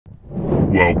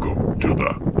Welcome to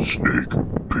the snake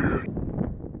pit.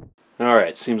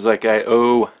 Alright, seems like I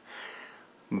owe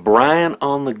Brian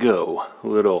on the Go a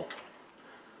little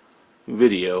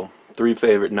video. 3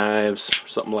 favorite knives,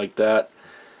 something like that.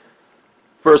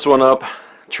 First one up,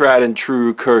 tried and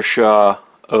true Kershaw,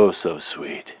 oh so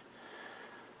sweet.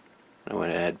 I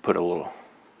went ahead and put a little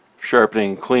sharpening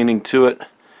and cleaning to it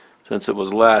since it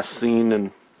was last seen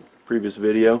in previous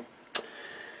video.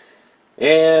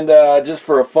 And just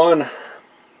for a fun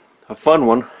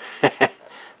one, how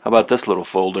about this little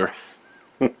folder?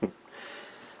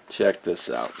 Check this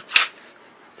out.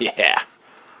 Yeah.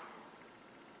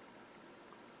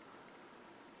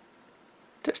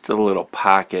 Just a little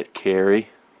pocket carry.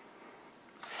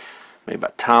 Made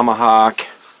by Tomahawk.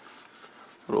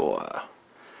 Little,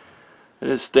 it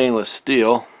is stainless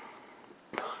steel.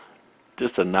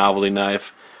 Just a novelty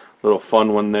knife. Little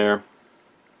fun one there.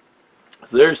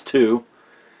 So there's 2.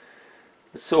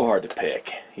 It's so hard to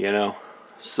pick, you know.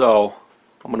 So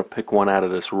I'm gonna pick one out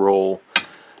of this roll.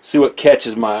 See what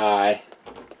catches my eye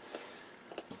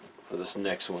for this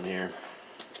next one here.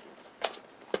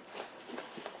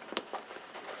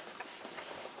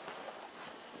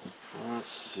 Let's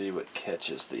see what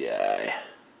catches the eye.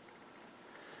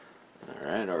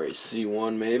 Alright, already see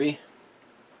one maybe.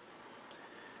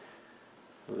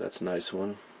 Oh, that's a nice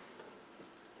one.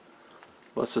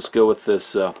 Let's just go with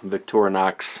this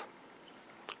Victorinox.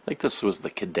 I think this was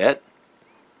the Cadet.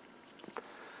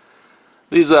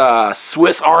 These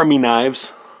Swiss Army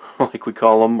knives, like we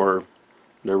call them, or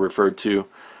they're referred to,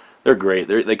 they're great.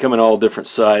 They come in all different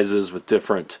sizes with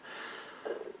different,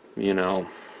 you know,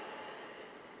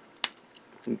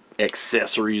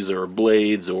 accessories or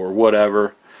blades or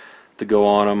whatever to go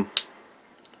on them,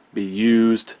 be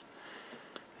used.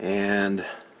 And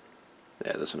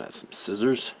yeah, this one has some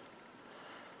scissors.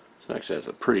 This actually has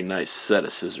a pretty nice set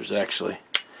of scissors actually.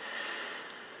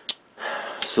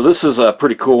 So this is a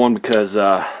pretty cool one because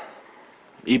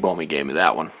E-Bomi gave me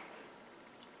that one.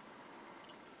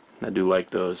 I do like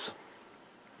those.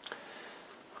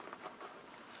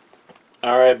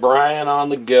 Alright, Brian on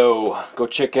the Go. Go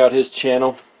check out his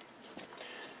channel.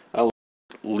 I'll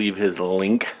leave his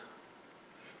link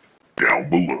Down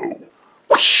below.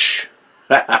 Whoosh!